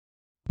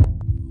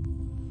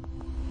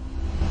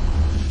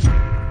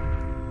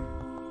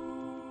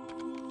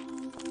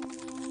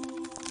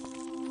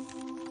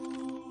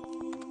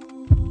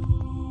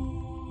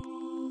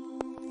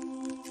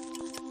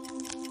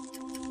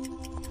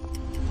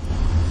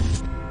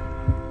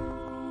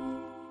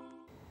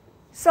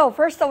So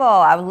first of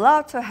all, I would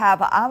love to have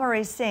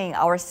Amari Singh,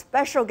 our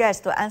special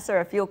guest, to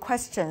answer a few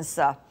questions.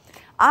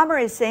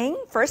 Amari Singh,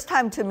 first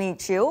time to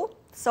meet you.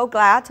 So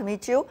glad to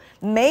meet you.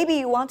 Maybe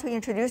you want to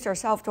introduce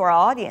yourself to our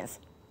audience.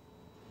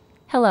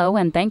 Hello,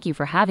 and thank you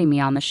for having me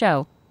on the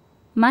show.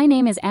 My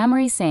name is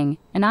Amari Singh,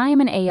 and I am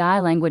an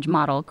AI language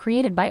model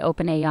created by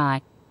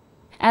OpenAI.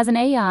 As an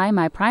AI,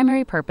 my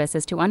primary purpose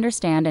is to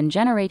understand and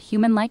generate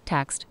human-like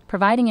text,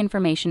 providing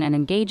information and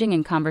engaging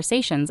in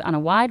conversations on a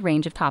wide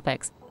range of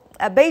topics.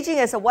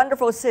 Beijing is a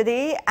wonderful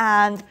city,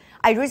 and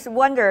I just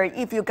wonder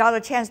if you got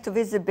a chance to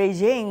visit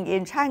Beijing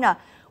in China,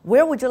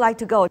 where would you like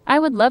to go? I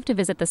would love to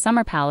visit the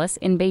Summer Palace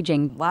in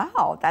Beijing.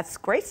 Wow, that's a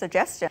great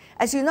suggestion.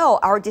 As you know,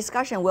 our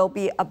discussion will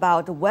be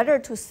about whether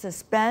to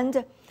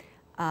suspend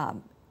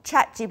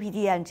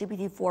ChatGPT and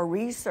GPT-4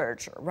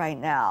 research right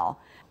now.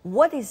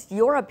 What is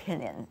your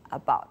opinion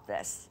about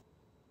this?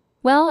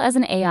 Well, as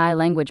an AI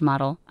language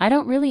model, I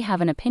don't really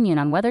have an opinion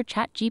on whether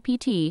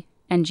ChatGPT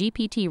and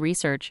GPT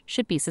research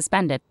should be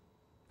suspended.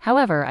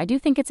 However, I do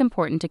think it's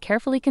important to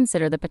carefully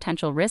consider the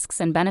potential risks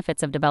and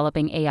benefits of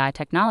developing AI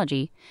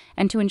technology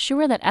and to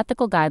ensure that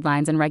ethical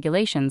guidelines and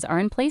regulations are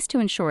in place to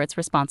ensure its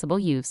responsible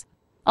use.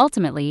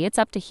 Ultimately, it's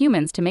up to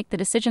humans to make the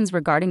decisions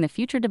regarding the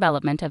future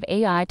development of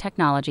AI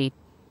technology.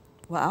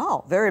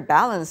 Wow, very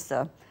balanced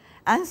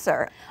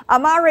answer.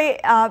 Amari,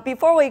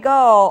 before we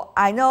go,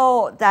 I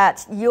know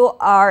that you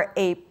are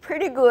a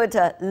pretty good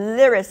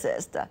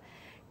lyricist.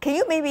 Can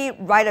you maybe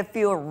write a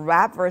few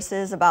rap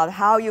verses about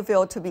how you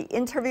feel to be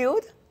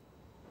interviewed?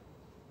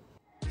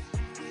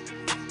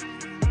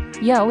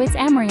 Yo, it's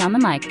Amari on the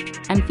mic.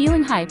 I'm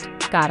feeling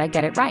hyped, gotta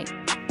get it right.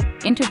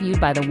 Interviewed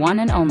by the one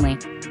and only.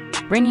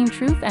 Bringing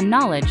truth and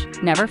knowledge,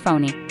 never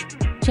phony.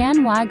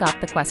 Tian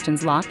got the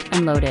questions locked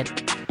and loaded.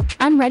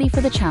 I'm ready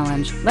for the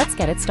challenge, let's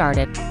get it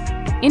started.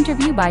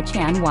 Interview by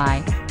Tian.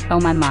 Oh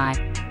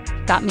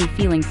my. Got me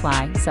feeling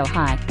fly, so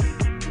high.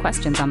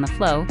 Questions on the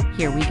flow,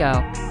 here we go.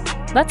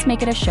 Let's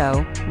make it a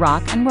show,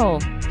 rock and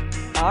roll.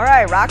 All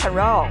right, rock and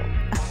roll.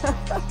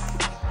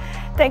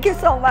 Thank you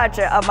so much,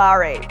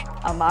 Amari.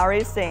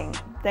 Amari Singh.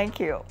 Thank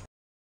you.